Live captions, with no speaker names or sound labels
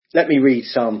Let me read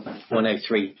Psalm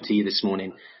 103 to you this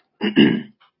morning.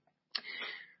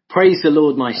 Praise the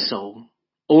Lord, my soul.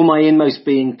 All my inmost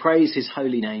being, praise his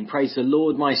holy name. Praise the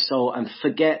Lord, my soul, and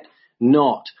forget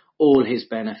not all his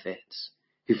benefits,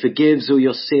 who forgives all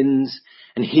your sins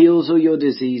and heals all your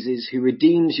diseases, who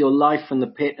redeems your life from the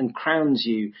pit and crowns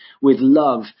you with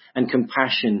love and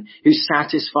compassion, who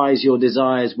satisfies your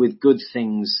desires with good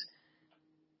things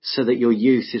so that your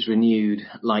youth is renewed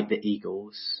like the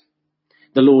eagles.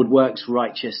 The Lord works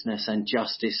righteousness and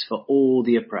justice for all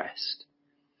the oppressed.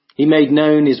 He made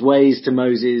known his ways to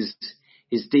Moses,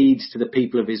 his deeds to the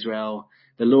people of Israel.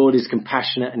 The Lord is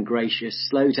compassionate and gracious,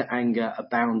 slow to anger,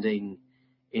 abounding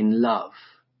in love.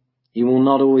 He will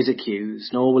not always accuse,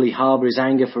 nor will he harbour his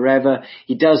anger forever.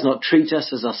 He does not treat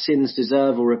us as our sins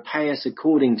deserve or repay us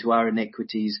according to our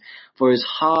iniquities. For as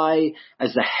high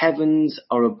as the heavens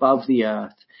are above the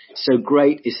earth, so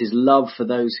great is his love for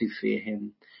those who fear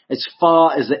him. As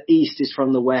far as the east is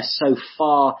from the west, so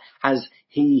far has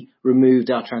he removed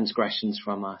our transgressions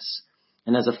from us.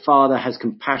 And as a father has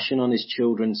compassion on his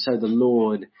children, so the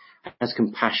Lord has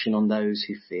compassion on those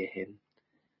who fear him.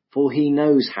 For he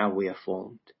knows how we are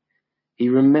formed. He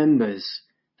remembers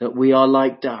that we are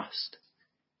like dust.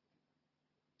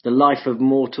 The life of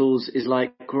mortals is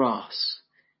like grass.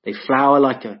 They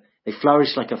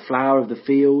flourish like a flower of the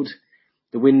field.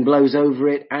 The wind blows over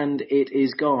it and it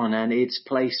is gone, and its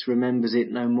place remembers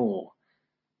it no more.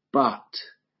 But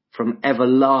from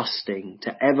everlasting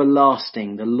to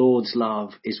everlasting, the Lord's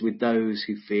love is with those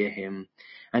who fear him,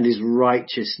 and his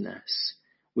righteousness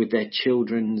with their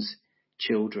children's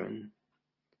children,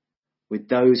 with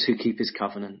those who keep his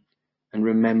covenant and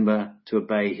remember to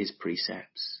obey his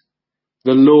precepts.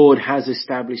 The Lord has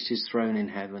established his throne in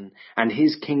heaven, and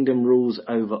his kingdom rules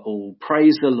over all.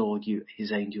 Praise the Lord, you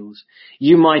his angels,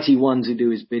 you mighty ones who do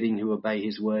his bidding, who obey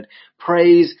his word.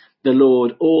 Praise the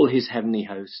Lord, all his heavenly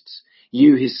hosts,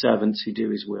 you his servants who do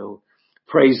his will.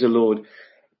 Praise the Lord,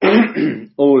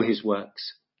 all his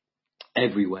works,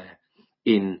 everywhere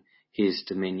in his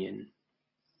dominion.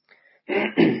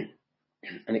 An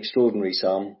extraordinary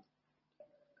psalm.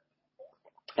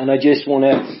 And I just want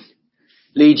to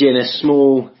lead you in a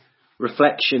small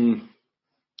reflection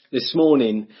this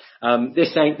morning.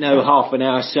 This ain't no half an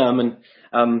hour sermon,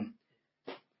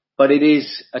 but it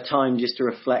is a time just to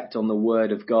reflect on the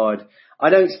word of God. I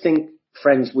don't think,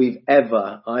 friends,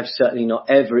 I've certainly not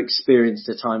ever experienced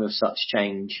a time of such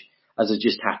change as has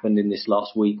just happened in this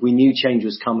last week. We knew change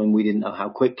was coming. We didn't know how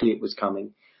quickly it was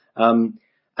coming. And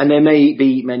there may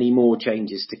be many more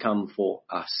changes to come for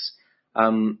us.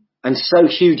 And so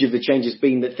huge have the changes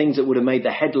been that things that would have made the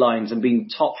headlines and been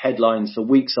top headlines for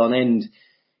weeks on end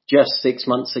just 6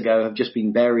 months ago have just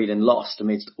been buried and lost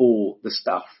amidst all the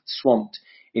stuff, swamped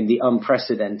in the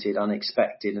unprecedented,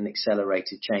 unexpected and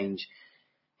accelerated change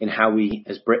in how we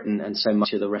as Britain and so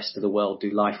much of the rest of the world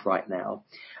do life right now.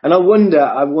 And I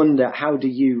wonder, how do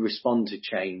you respond to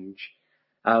change?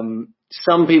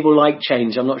 Some people like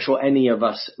change. I'm not sure any of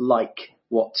us like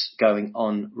what's going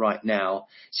on right now.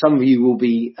 Some of you will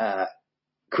be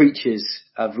creatures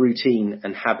of routine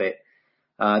and habit.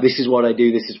 This is what I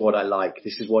do. This is what I like.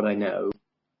 This is what I know.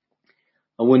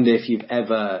 I wonder if you've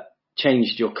ever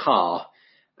changed your car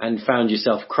and found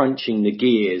yourself crunching the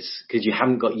gears because you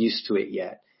haven't got used to it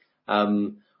yet.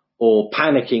 Or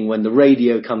panicking when the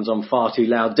radio comes on far too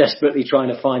loud, desperately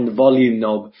trying to find the volume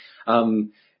knob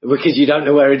because you don't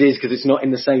know where it is because it's not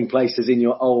in the same place as in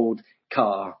your old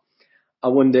car. I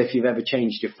wonder if you've ever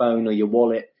changed your phone or your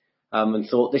wallet and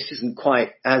thought, this isn't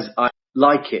quite as I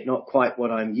like it, not quite what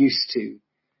I'm used to.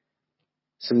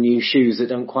 Some new shoes that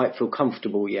don't quite feel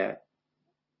comfortable yet.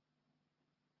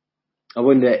 I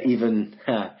wonder even,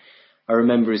 I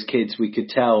remember as kids we could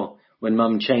tell when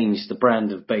Mum changed the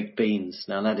brand of baked beans.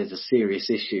 Now that is a serious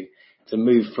issue. To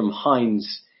move from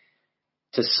Heinz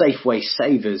to Safeway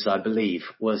Savers, I believe,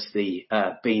 was the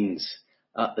beans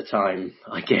at the time.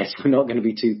 I guess we're not going to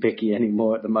be too picky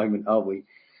anymore at the moment, are we?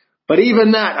 But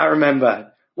even that, I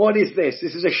remember. What is this?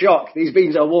 This is a shock. These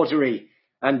beans are watery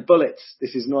and bullets.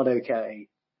 This is not okay.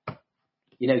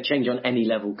 You know, change on any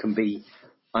level can be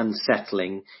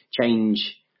unsettling.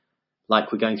 Change,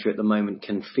 like we're going through at the moment,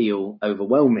 can feel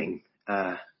overwhelming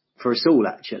for us all,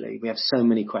 actually. We have so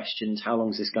many questions. How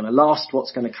long is this going to last?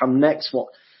 What's going to come next? What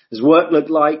does work look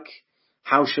like?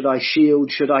 How should I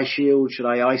shield? Should I shield? Should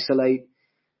I isolate?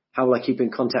 How will I keep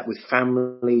in contact with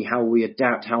family? How will we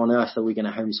adapt? How on earth are we going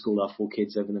to homeschool our 4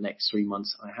 kids over the next 3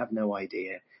 months? I have no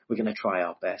idea. We're going to try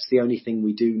our best. The only thing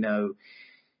we do know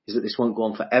is that this won't go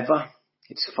on forever.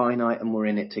 It's finite and we're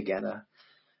in it together.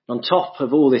 On top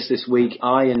of all this week,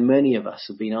 I and many of us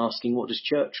have been asking, what does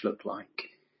church look like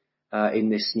in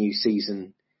this new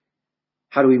season?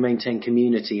 How do we maintain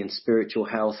community and spiritual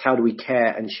health? How do we care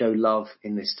and show love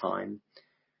in this time?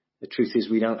 The truth is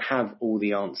we don't have all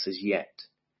the answers yet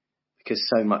because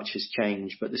so much has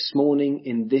changed. But this morning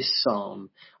in this psalm,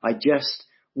 I just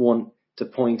want to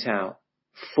point out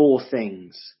 4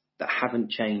 things that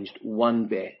haven't changed one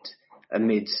bit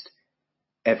amidst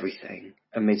everything,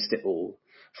 amidst it all.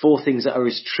 4 things that are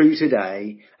as true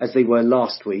today as they were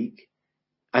last week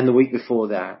and the week before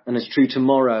that, and as true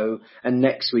tomorrow and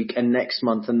next week and next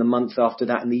month and the month after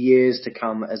that and the years to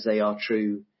come as they are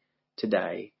true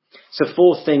today. So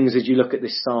 4 things as you look at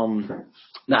this psalm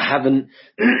that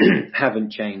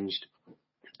haven't changed.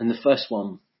 And the first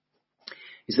one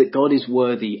is that God is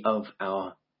worthy of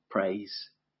our praise.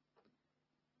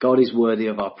 God is worthy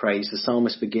of our praise. The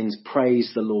psalmist begins,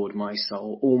 praise the Lord, my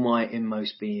soul, all my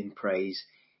inmost being, praise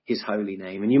his holy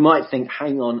name. And you might think,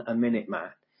 hang on a minute,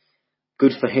 Matt.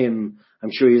 Good for him.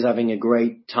 I'm sure he's having a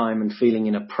great time and feeling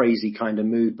in a praisey kind of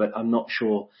mood, but I'm not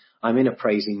sure I'm in a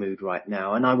praisey mood right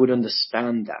now. And I would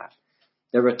understand that.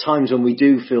 There are times when we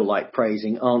do feel like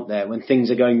praising, aren't there? When things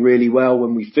are going really well,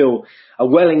 when we feel a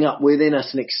welling up within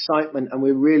us an excitement and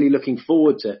we're really looking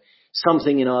forward to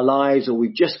something in our lives, or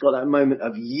we've just got that moment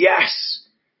of yes,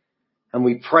 and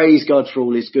we praise God for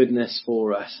all his goodness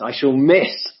for us. I shall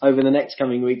miss over the next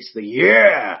coming weeks the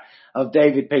yeah of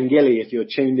David Pengilly. If you're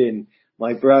tuned in,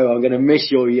 my bro, I'm going to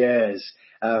miss your years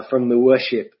from the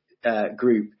worship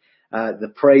group,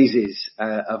 the praises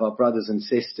of our brothers and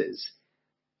sisters.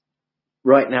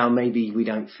 Right now, maybe we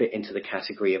don't fit into the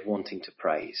category of wanting to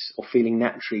praise or feeling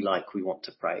naturally like we want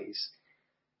to praise.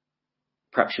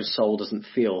 Perhaps your soul doesn't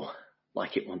feel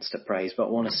like it wants to praise, but I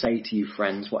want to say to you,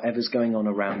 friends, whatever's going on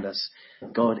around us,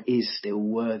 God is still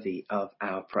worthy of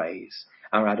our praise,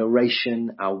 our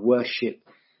adoration, our worship.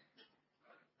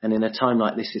 And in a time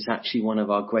like this, it's actually one of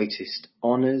our greatest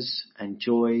honours and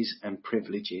joys and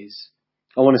privileges.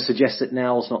 I want to suggest that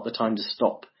now's not the time to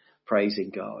stop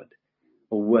praising God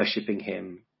or worshipping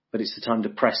him, but it's the time to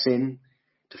press in,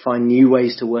 to find new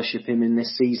ways to worship him in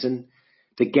this season,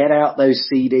 to get out those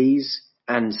CDs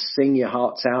and sing your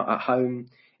hearts out at home,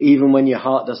 even when your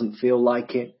heart doesn't feel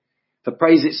like it. For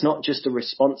praise, it's not just a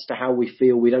response to how we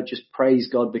feel. We don't just praise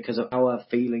God because of our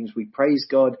feelings. We praise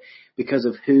God because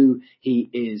of who he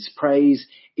is. Praise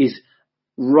is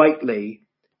rightly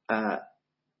a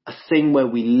thing where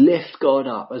we lift God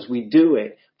up. As we do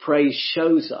it, praise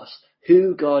shows us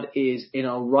who God is in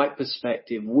our right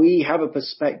perspective. We have a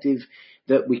perspective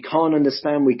that we can't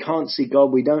understand. We can't see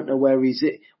God. We don't know where he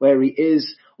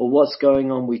is or what's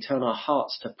going on. We turn our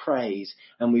hearts to praise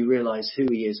and we realize who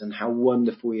he is and how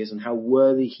wonderful he is and how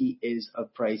worthy he is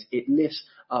of praise. It lifts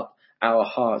up our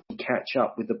hearts. We catch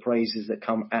up with the praises that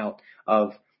come out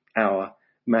of our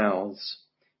mouths.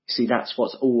 See, that's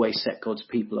what's always set God's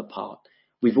people apart.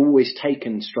 We've always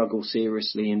taken struggle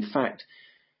seriously. In fact,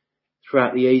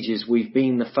 throughout the ages, we've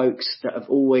been the folks that have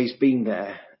always been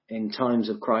there in times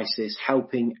of crisis,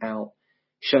 helping out,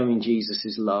 showing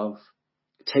Jesus' love,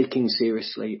 taking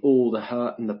seriously all the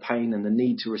hurt and the pain and the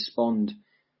need to respond.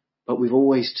 But we've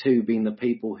always too been the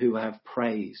people who have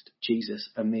praised Jesus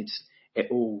amidst it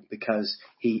all because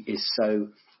he is so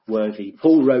worthy.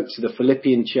 Paul wrote to the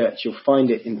Philippian church, you'll find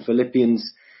it in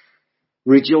Philippians,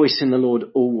 rejoice in the Lord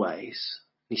always.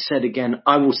 He said again,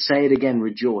 I will say it again,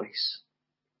 rejoice.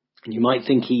 And you might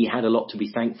think he had a lot to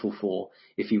be thankful for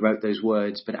if he wrote those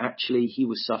words, but actually he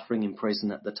was suffering in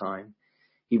prison at the time.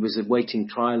 He was awaiting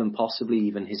trial and possibly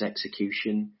even his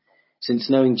execution. Since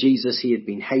knowing Jesus, he had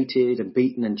been hated and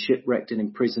beaten and shipwrecked and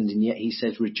imprisoned, and yet he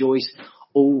says, rejoice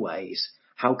always.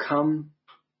 How come?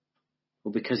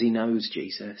 Well, because he knows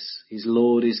Jesus, his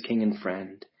Lord, his King and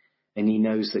friend, and he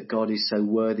knows that God is so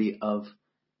worthy of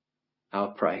our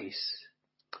praise.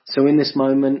 So in this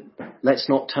moment, let's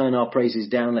not turn our praises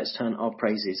down, let's turn our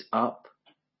praises up.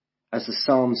 As the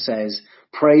psalm says,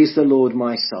 praise the Lord,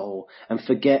 my soul, and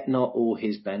forget not all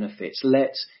his benefits.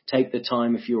 Let's take the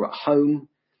time, if you're at home,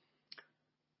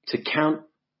 to count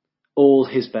all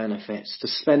his benefits, to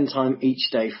spend time each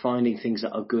day finding things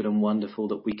that are good and wonderful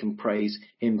that we can praise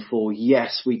him for.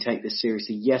 Yes, we take this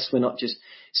seriously. Yes, we're not just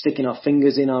sticking our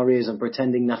fingers in our ears and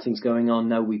pretending nothing's going on.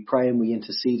 No, we pray and we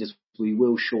intercede as we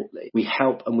will shortly. We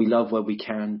help and we love where we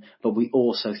can, but we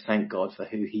also thank God for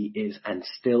who he is and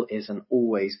still is and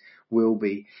always will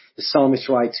be. The psalmist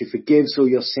writes, who forgives all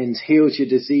your sins, heals your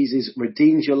diseases,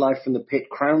 redeems your life from the pit,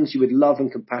 crowns you with love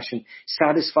and compassion,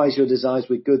 satisfies your desires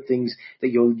with good things,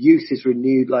 that your youth is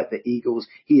renewed like the eagles.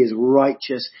 He is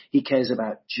righteous. He cares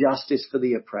about justice for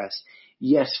the oppressed.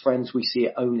 Yes, friends, we see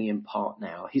it only in part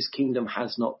now. His kingdom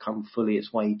has not come fully.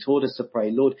 It's why he taught us to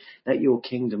pray, Lord, let your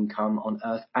kingdom come on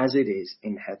earth as it is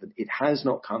in heaven. It has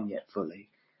not come yet fully.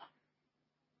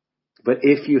 But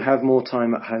if you have more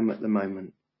time at home at the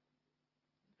moment,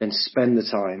 then spend the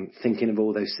time thinking of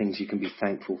all those things you can be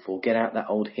thankful for. Get out that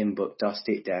old hymn book, dust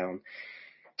it down,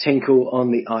 tinkle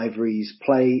on the ivories,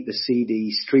 play the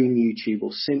CD, stream YouTube,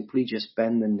 or simply just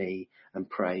bend the knee and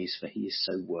praise, for he is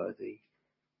so worthy.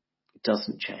 It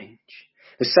doesn't change.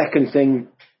 The second thing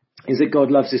is that God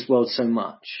loves this world so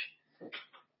much,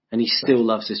 and he still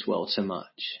loves this world so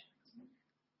much.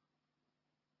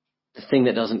 The thing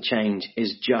that doesn't change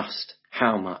is just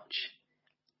how much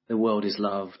the world is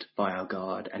loved by our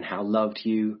God, and how loved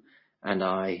you and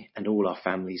I and all our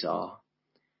families are.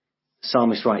 The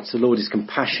psalmist writes, the Lord is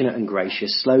compassionate and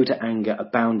gracious, slow to anger,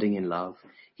 abounding in love.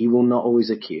 He will not always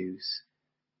accuse.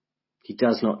 He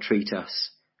does not treat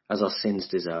us as our sins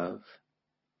deserve.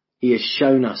 He has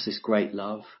shown us this great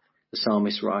love, the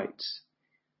psalmist writes.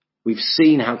 We've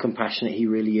seen how compassionate he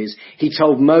really is. He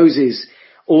told Moses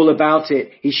all about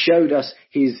it. He showed us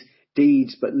his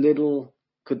deeds, but little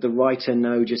could the writer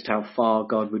know just how far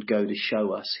God would go to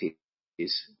show us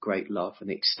his great love and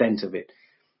the extent of it,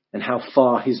 and how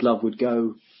far his love would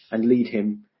go and lead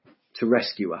him to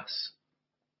rescue us.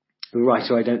 The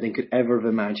writer, I don't think, could ever have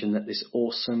imagined that this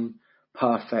awesome,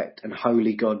 perfect and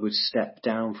holy God would step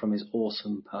down from his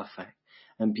awesome, perfect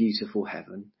and beautiful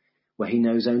heaven, where he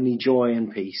knows only joy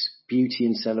and peace, beauty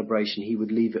and celebration. He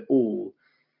would leave it all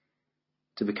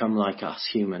to become like us,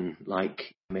 human,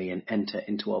 like me, and enter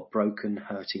into our broken,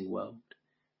 hurting world.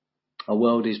 Our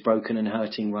world is broken and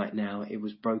hurting right now. It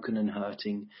was broken and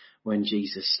hurting when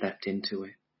Jesus stepped into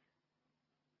it.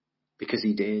 Because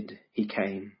he did. He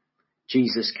came.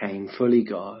 Jesus came, fully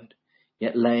God,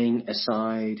 yet laying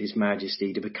aside his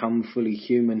majesty to become fully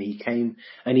human. He came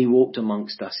and he walked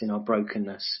amongst us in our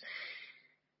brokenness.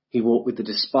 He walked with the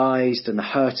despised and the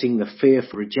hurting, the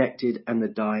fearful, rejected and the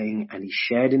dying, and he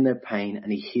shared in their pain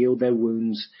and he healed their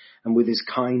wounds. And with his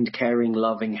kind, caring,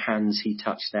 loving hands, he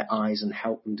touched their eyes and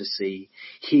helped them to see.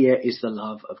 Here is the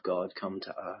love of God come to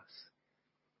earth.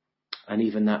 And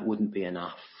even that wouldn't be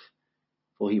enough,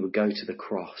 for he would go to the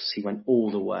cross. He went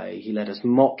all the way. He let us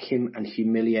mock him and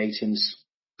humiliate him,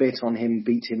 spit on him,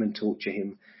 beat him and torture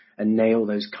him, and nail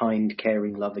those kind,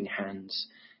 caring, loving hands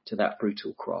to that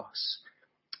brutal cross,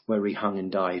 where he hung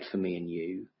and died for me and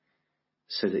you,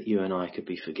 so that you and I could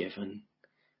be forgiven.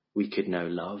 We could know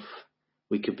love.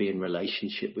 We could be in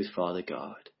relationship with Father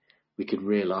God. We could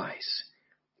realize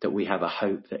that we have a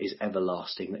hope that is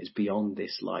everlasting, that is beyond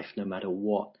this life, no matter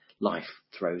what life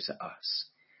throws at us.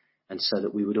 And so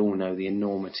that we would all know the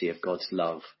enormity of God's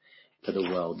love for the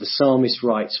world. The psalmist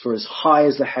writes, for as high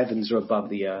as the heavens are above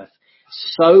the earth,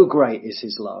 so great is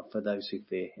his love for those who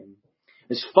fear him.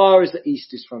 As far as the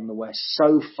east is from the west,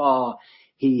 so far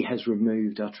he has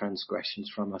removed our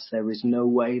transgressions from us. There is no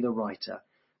way the writer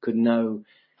could know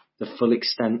the full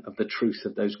extent of the truth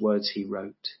of those words he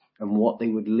wrote and what they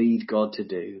would lead God to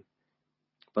do.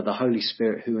 But the Holy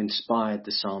Spirit who inspired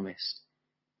the psalmist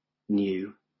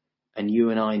knew, and you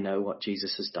and I know what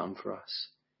Jesus has done for us.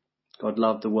 God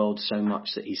loved the world so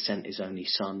much that he sent his only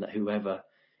Son, that whoever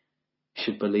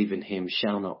should believe in him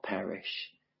shall not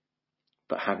perish,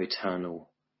 but have eternal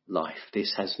life.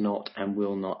 This has not and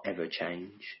will not ever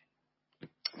change.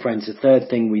 Friends, the third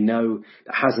thing we know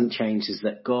that hasn't changed is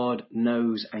that God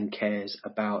knows and cares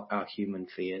about our human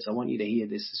fears. I want you to hear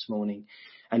this morning,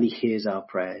 and he hears our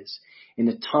prayers. In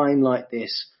a time like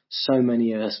this, so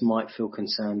many of us might feel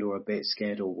concerned or a bit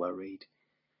scared or worried.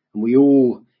 And we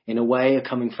all, in a way, are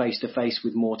coming face to face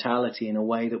with mortality in a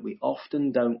way that we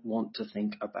often don't want to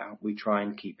think about. We try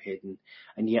and keep hidden.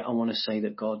 And yet I want to say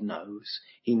that God knows.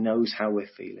 He knows how we're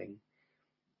feeling.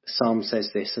 The Psalm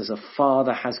says this, as a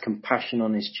father has compassion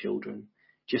on his children,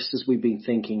 just as we've been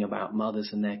thinking about mothers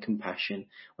and their compassion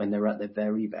when they're at their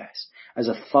very best. As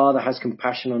a father has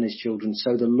compassion on his children,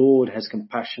 so the Lord has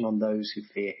compassion on those who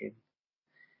fear him.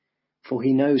 For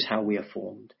he knows how we are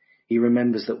formed. He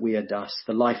remembers that we are dust.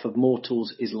 The life of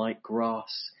mortals is like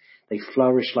grass. They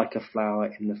flourish like a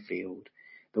flower in the field.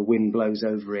 The wind blows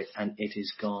over it and it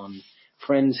is gone.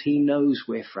 Friends, he knows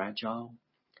we're fragile.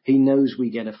 He knows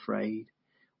we get afraid.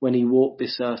 When he walked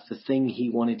this earth, the thing he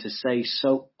wanted to say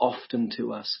so often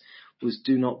to us was,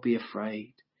 do not be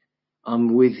afraid.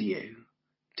 I'm with you.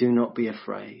 Do not be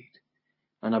afraid.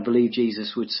 And I believe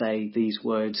Jesus would say these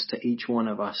words to each one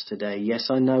of us today. Yes,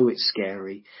 I know it's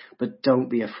scary, but don't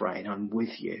be afraid. I'm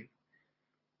with you.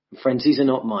 And friends, these are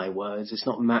not my words. It's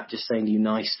not Matt just saying to you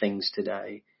nice things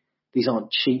today. These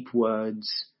aren't cheap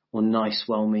words or nice,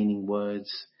 well-meaning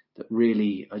words that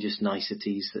really are just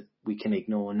niceties that we can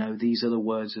ignore. No, these are the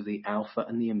words of the Alpha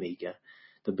and the Omega,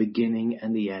 the beginning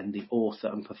and the end, the author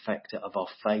and perfecter of our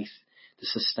faith, the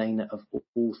sustainer of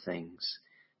all things,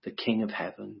 the King of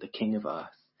heaven, the King of earth.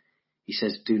 He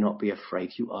says, do not be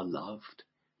afraid. You are loved.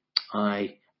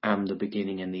 I am the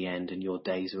beginning and the end, and your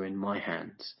days are in my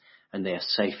hands, and they are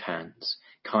safe hands,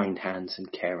 kind hands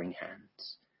and caring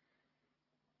hands.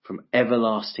 From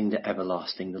everlasting to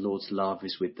everlasting, the Lord's love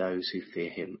is with those who fear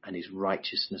him, and his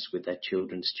righteousness with their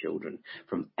children's children.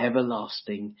 From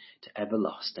everlasting to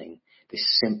everlasting,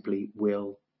 this simply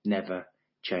will never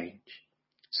change.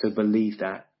 So believe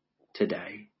that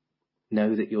today.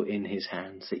 Know that you're in his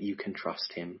hands, that you can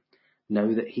trust him.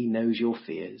 Know that he knows your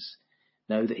fears.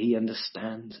 Know that he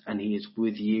understands and he is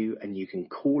with you, and you can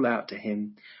call out to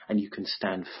him and you can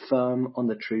stand firm on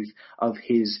the truth of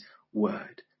his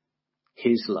word,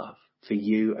 his love for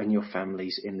you and your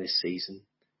families in this season.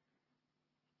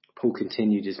 Paul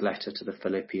continued his letter to the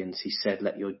Philippians. He said,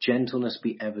 let your gentleness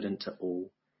be evident to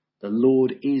all. The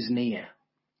Lord is near.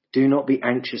 Do not be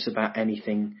anxious about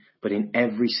anything, but in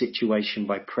every situation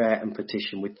by prayer and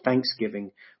petition with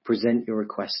thanksgiving, present your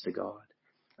requests to God.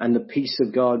 And the peace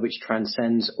of God, which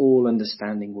transcends all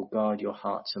understanding, will guard your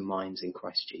hearts and minds in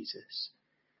Christ Jesus.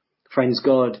 Friends,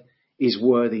 God is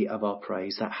worthy of our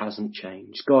praise. That hasn't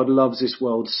changed. God loves this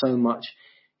world so much,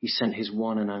 he sent his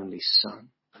one and only Son.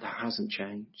 That hasn't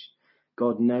changed.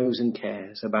 God knows and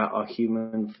cares about our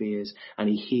human fears, and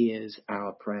he hears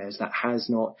our prayers. That has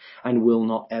not and will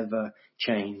not ever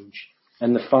change.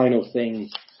 And the final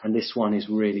thing, and this one is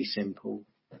really simple,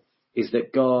 is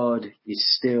that God is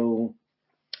still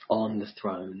on the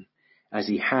throne, as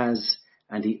he has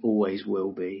and he always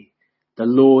will be. The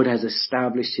Lord has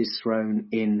established his throne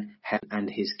in heaven, and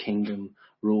his kingdom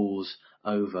rules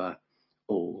over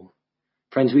all.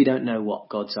 Friends, we don't know what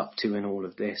God's up to in all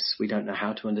of this. We don't know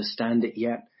how to understand it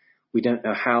yet. We don't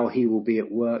know how he will be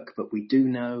at work, but we do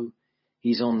know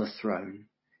he's on the throne.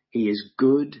 He is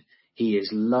good, he is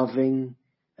loving,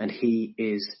 and he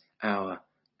is our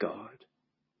God.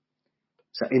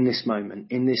 So in this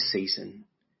moment, in this season,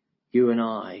 you and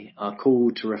I are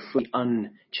called to reflect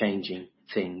unchanging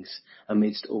things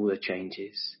amidst all the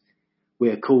changes. We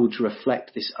are called to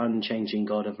reflect this unchanging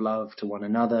God of love to one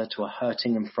another, to a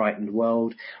hurting and frightened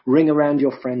world. Ring around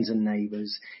your friends and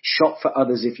neighbours. Shop for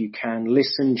others if you can.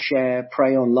 Listen, share,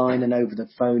 pray online and over the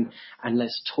phone. And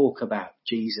let's talk about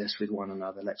Jesus with one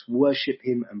another. Let's worship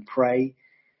him and pray.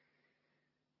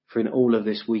 For in all of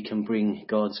this we can bring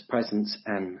God's presence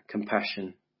and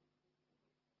compassion.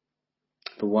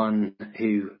 The one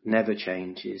who never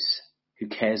changes, who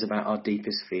cares about our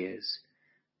deepest fears,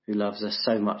 who loves us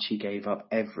so much he gave up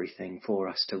everything for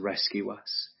us to rescue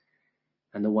us.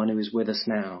 And the one who is with us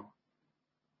now,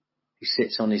 who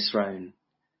sits on his throne,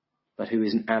 but who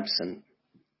isn't absent,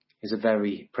 is a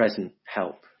very present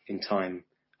help in time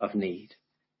of need,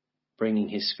 bringing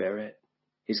his Spirit,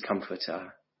 his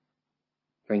comforter,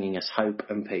 bringing us hope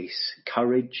and peace,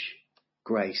 courage,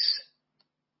 grace,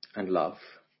 and love.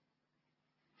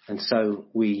 And so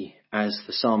we, as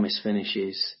the psalmist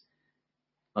finishes,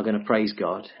 are going to praise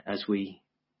God as we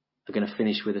are going to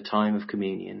finish with a time of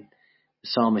communion. The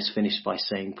psalmist finished by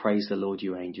saying, praise the Lord,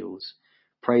 you angels.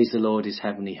 Praise the Lord, his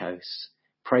heavenly hosts.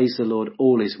 Praise the Lord,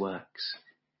 all his works.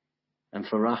 And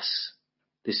for us,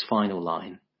 this final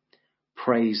line,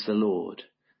 praise the Lord,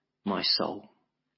 my soul.